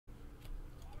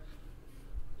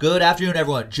Good afternoon,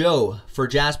 everyone. Joe for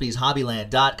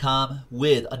JaspysHobbyland.com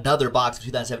with another box of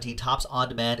 2017 Topps On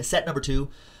Demand, set number 2,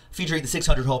 featuring the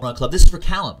 600 Home Run Club. This is for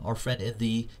Callum, our friend in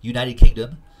the United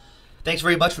Kingdom. Thanks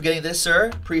very much for getting this,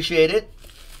 sir. Appreciate it.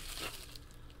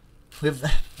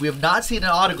 We have not seen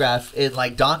an autograph in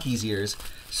like donkey's years,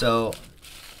 so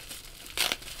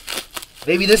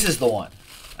maybe this is the one.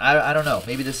 I don't know.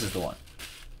 Maybe this is the one.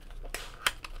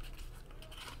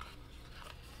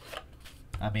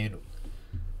 I mean,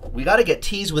 we got to get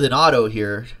teased with an auto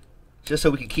here, just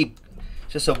so we can keep,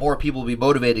 just so more people will be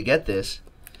motivated to get this.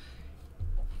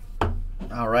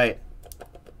 All right.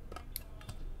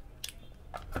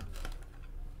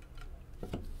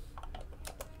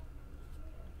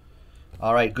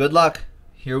 All right, good luck.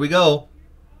 Here we go.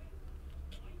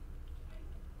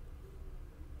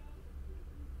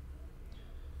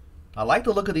 I like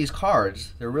the look of these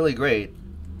cards. They're really great.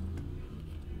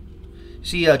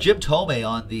 See Jim Tomei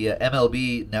on the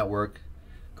MLB network.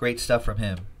 Great stuff from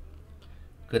him.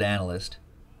 Good analyst.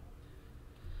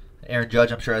 Aaron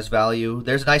Judge, I'm sure, has value.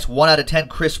 There's a nice 1 out of 10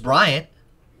 Chris Bryant.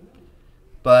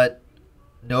 But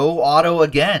no auto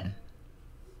again.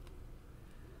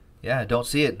 Yeah, don't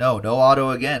see it. No auto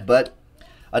again. But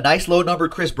a nice low-numbered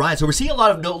Chris Bryant. So we're seeing a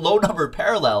lot of low-numbered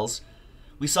parallels.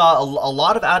 We saw a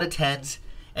lot of out of 10s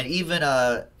and even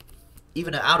an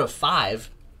out of 5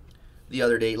 the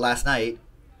other day, last night.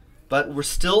 But we're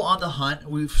still on the hunt.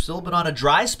 We've still been on a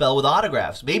dry spell with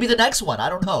autographs. Maybe the next one. I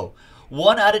don't know.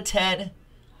 1 out of 10.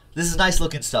 This is nice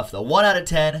looking stuff, though. 1 out of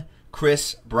 10,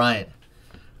 Chris Bryant.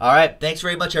 All right. Thanks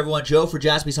very much, everyone. Joe for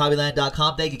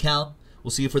JaspysHobbyland.com. Thank you, Callum.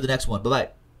 We'll see you for the next one. Bye-bye.